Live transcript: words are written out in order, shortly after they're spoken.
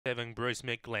7, Bruce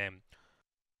McGlenn.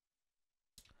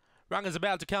 Runner's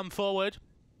about to come forward.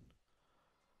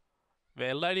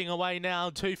 They're loading away now.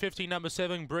 250, number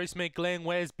 7, Bruce McGlenn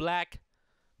wears black.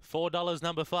 $4,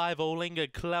 number 5,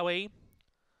 Olinga Chloe.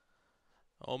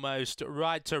 Almost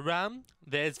right to run.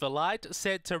 There's the light,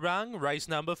 set to run, race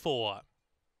number 4.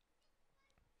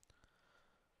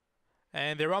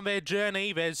 And they're on their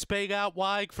journey. There's Speed out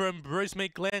wide from Bruce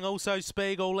McGlenn. Also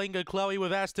Speed, Olinga Chloe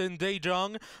with Aston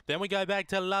Dejong. Then we go back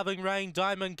to Loving Rain,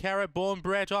 Diamond Carrot, Born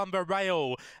Brett on the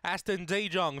rail. Aston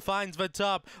Dejong finds the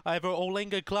top over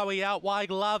Olinga Chloe out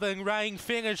wide. Loving Rain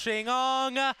finishing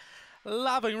on.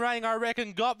 Loving Rain, I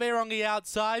reckon, got there on the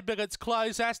outside, but it's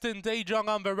close. Aston Dejong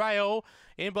on the rail.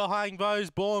 In behind those,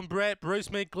 Born Brett, Bruce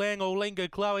McGlenn,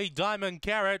 Olinga Chloe, Diamond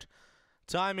Carrot.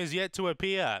 Time is yet to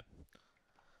appear.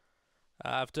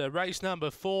 After race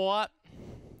number 4,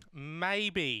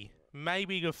 maybe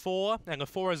the 4, and the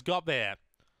 4 has got there.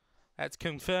 That's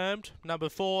confirmed. Number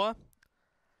 4,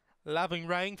 Loving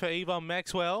Rain for Yvonne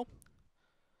Maxwell.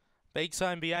 Beaks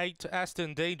home the 8,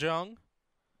 Aston Dejong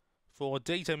for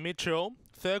Dita Mitchell.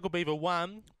 Third will be the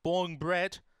 1, Born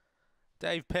Brett,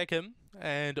 Dave Peckham.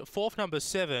 And 4th, number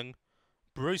 7,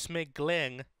 Bruce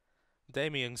McGlenn,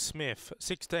 Damien Smith,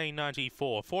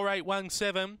 1694.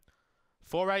 4817.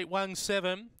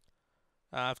 4817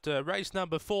 after race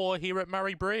number 4 here at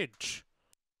Murray-Bridge.